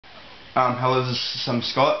hello, this is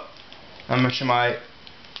Scott. I'm going to show my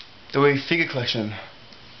Dewey figure collection.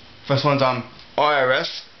 First one's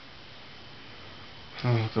IRS.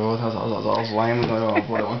 Oh god, that was lame. I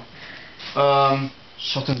bought that one.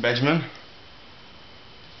 Shelton Benjamin.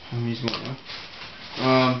 I'm using that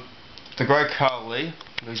one. The Great Carl Lee.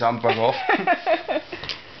 His arm broke off.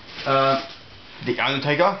 The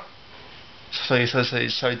Undertaker. So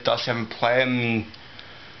Dusty haven't played him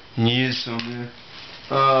in years.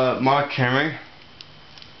 Mark Henry.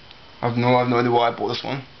 I have no idea why I bought this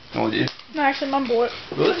one. No idea. No, actually, Mum bought it.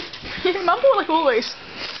 Really? Yeah, Mum bought like all these.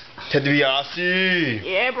 Ted DiBiase.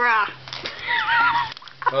 Yeah, bruh.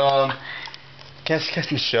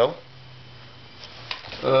 Cass Michelle.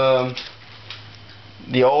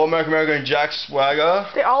 The All-American Jack Swagger.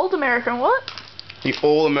 The old American what? The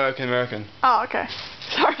All-American. Oh, okay.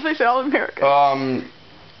 Sorry, they said old American.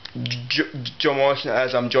 John Morrison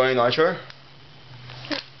as Johnny Nitro.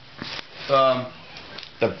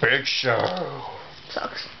 The Big Show.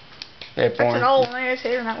 Sucks. Yeah, That's an old man's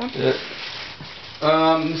hair in that one. Yeah.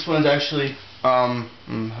 This one's actually some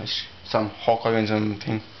Hulk Hogan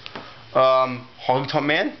thing. Hog Top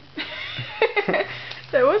Man.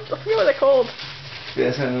 So what? I forget what they're called.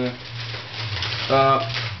 Yeah, so,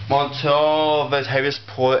 Montel Vetavis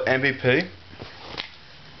Porter MVP.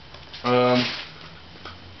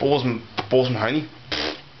 Balls Mahoney.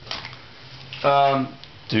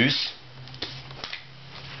 Deuce.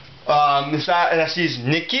 This actually is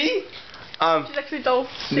Nikki. She's actually Dolph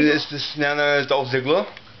Ziggler. This now known as Dolph Ziggler.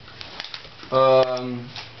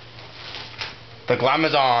 The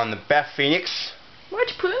Glamazon, the Beth Phoenix. Why'd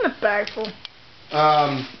you put it in the bag for?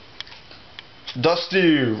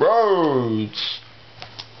 Dusty Rhodes.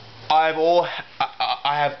 I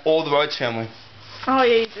have all the Rhodes family. Oh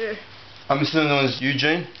yeah, you do. I'm still known as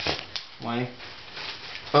Eugene. Wayne.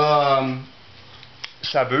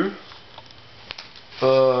 Sabu.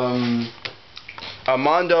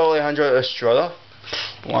 Armando Alejandro Estrada.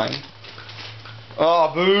 Wayne.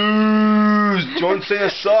 Oh, boo! John Cena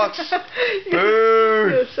sucks. Boo!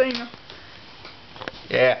 You're Cena.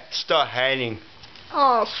 Yeah, start hating.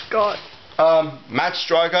 Oh, Scott. Matt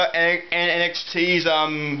Striker and NXT's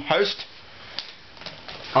host.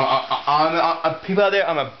 People out there,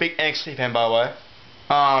 I'm a big NXT fan, by the way.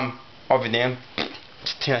 Of Vietnam.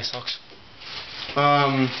 TNA sucks.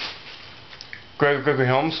 Gregory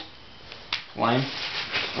Helms. Lame.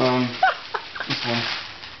 This one.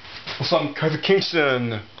 Some Kofi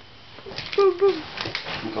Kingston. Boom, boom.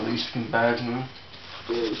 I've got these fucking bags now.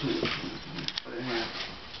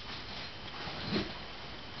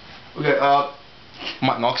 Okay,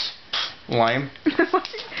 Mike Knox. Lame.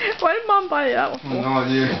 Why did Mum buy that one for? No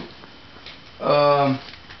idea.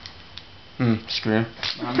 Screw him.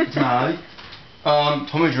 It's not Hardy.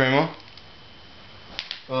 Tommy Dreamer.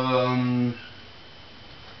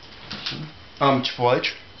 Triple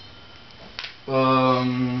H.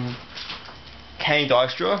 Kenny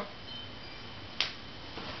Dystra.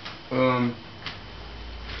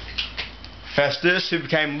 Festus, who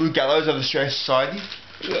became Luke Gallows of the Australian Society.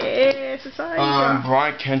 Yeah, Society.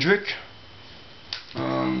 Brian Kendrick.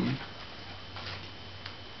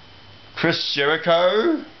 Chris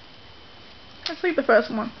Jericho. Let's leave the first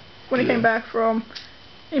one. When he came back from...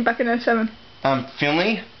 back in 07.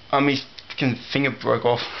 Finley. His fucking finger broke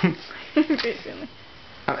off. Finley.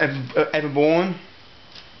 Evan Bourne.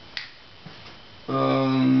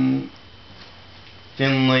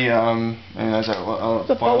 Finley, and that's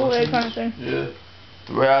the bowl head kind of thing. Yeah.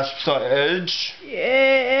 The Royal Superstar Edge.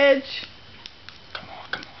 Yeah, Edge. Come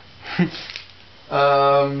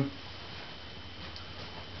on.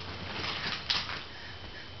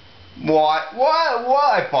 Why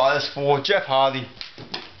I buy this for? Jeff Hardy.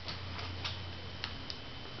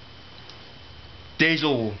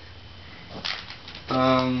 Diesel.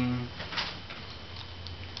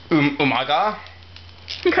 Umaga.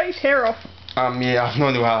 He cut his hair off. Yeah, I have no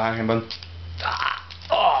idea how that happened.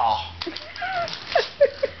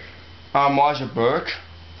 Maja Burke.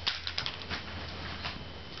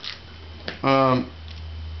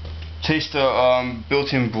 Tista,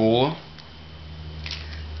 built-in brawler.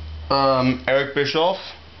 Eric Bischoff.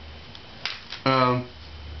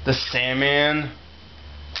 The Sandman.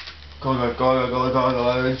 Go.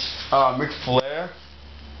 Ric Flair.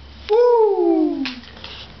 Woo!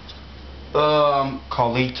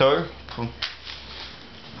 Carlito.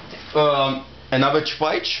 Another Triple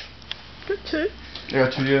H. Good too. Yeah,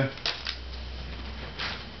 2 year.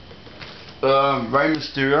 Rey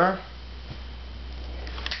Mysterio.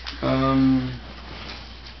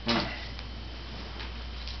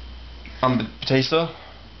 Batista.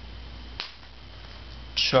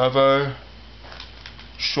 Chavo.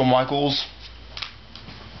 Shawn Michaels.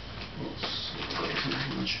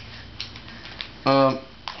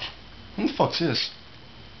 Who the fuck's this?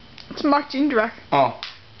 It's Mike Jindrak. Oh.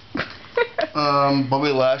 Bobby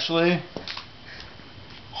Lashley.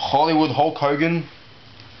 Hollywood Hulk Hogan.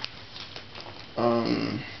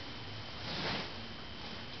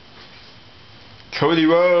 Cody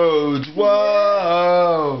Rhodes.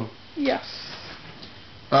 Whoa. Yes.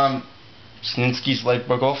 Snitsky's leg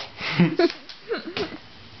broke off.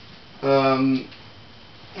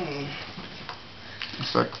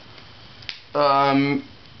 It's like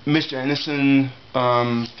Mr. Anderson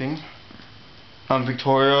thing.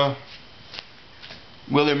 Victoria.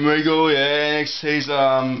 William Regal, yeah, NXT's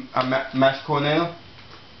Matt Cornell.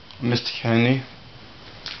 Mr. Kennedy.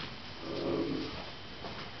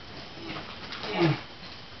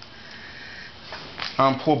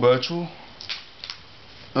 Paul Burchill.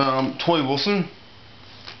 Toy Wilson.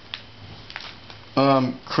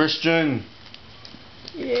 Christian.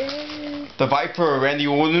 Yeah. The Viper, Randy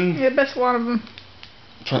Orton. Yeah, best one of them.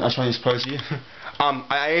 I'm trying to pose here.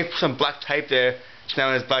 I put some black tape there. It's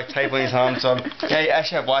now there's black tape on his arm, so yeah, you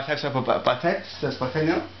actually have white tape, so I put black tape. So that's black tape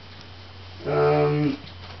now.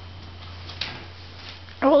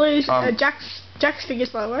 All these Jack's figures,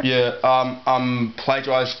 by the way. Yeah.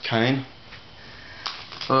 Plagiarized Kane.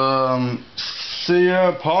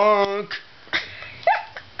 CM Punk.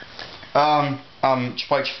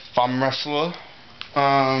 Spike Fun Wrestler.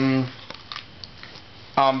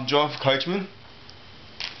 Jonathan Coachman.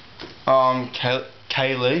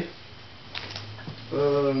 Kay Lee.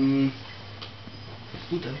 Who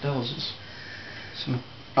the hell is this?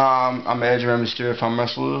 Edge and Mysterio Fun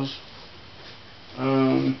Wrestlers.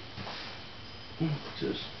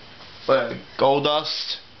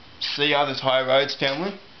 Goldust. CR the Ty Rhodes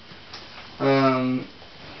family.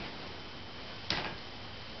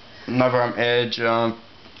 Another Edge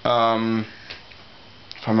Fun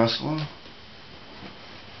Wrestler.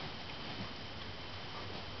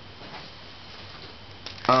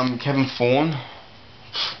 Kevin Thorne.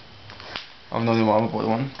 I'm not even one boy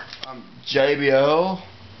one. JBL.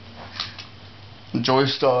 Joy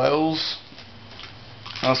Styles.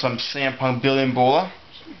 Also CM Punk Billion Baller.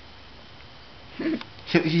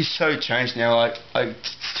 He's so changed now, like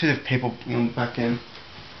to the people back in.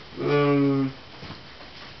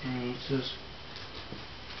 What's this?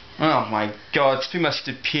 Oh my god, it's too much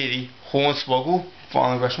stupidity. Hornswoggle,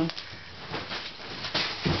 finally wrestling.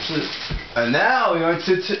 And now we're going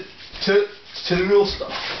to the real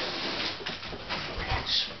stuff.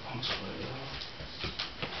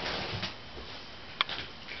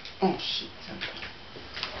 Oh shit.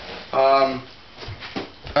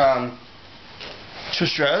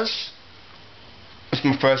 Trish Stratus. It's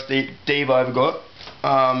my first diva I ever got.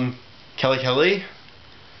 Kelly.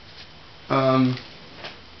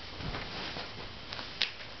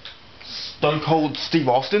 Stone Cold Steve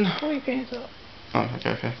Austin. Pull your pants up. Oh,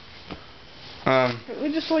 okay.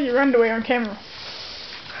 We just saw your underwear on camera.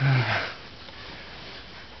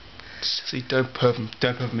 Seriously, don't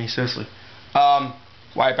perv me, seriously.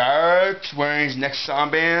 Wyatt Barrett wearing his next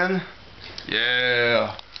armband.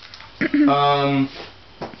 Yeah.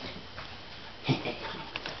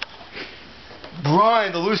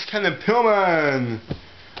 Brian, the loose cannon Pillman.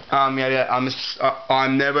 I'm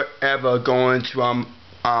never ever going to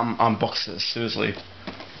unbox this. Seriously,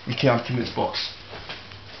 you can't commit this box.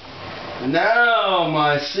 And now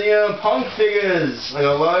my CM Punk figures. I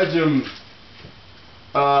got loads of them.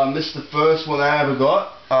 This is the first one I ever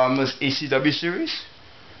got. This ECW series.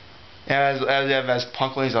 As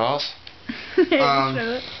Punk on his ass. I'll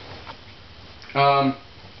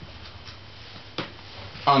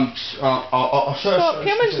show you.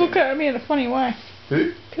 Pillman's looking at me in a funny way.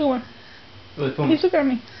 Who? Pillman. Really, Pillman? He's looking at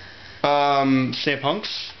me. CM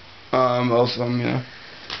Punk's. Also,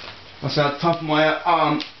 also at the top of my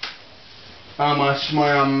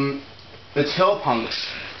it's Hell Punks.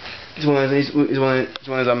 He's one of these. He's one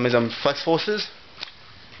of his flex forces.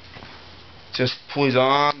 Just pull his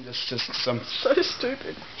arm. Just some. So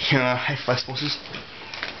stupid. I hate flex forces.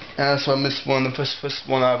 So I missed one. The first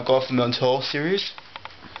one I've got from the Untold series.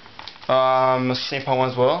 The same one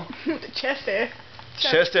as well. The chest there.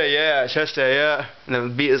 Chest there, yeah. And then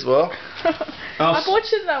the beat as well. I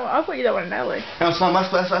bought you that one. I bought you that one in LA. And so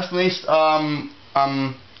last least,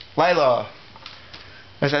 Layla.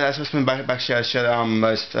 That's what's been back she had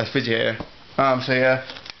that video here. So yeah.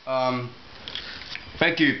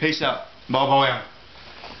 Thank you. Peace out. Bye.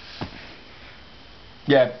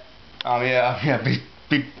 Yeah.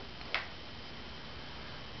 Big.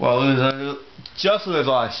 Well, just for those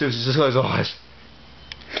eyes. Seriously, just for those eyes.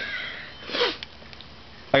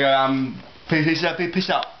 I got Peace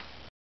out.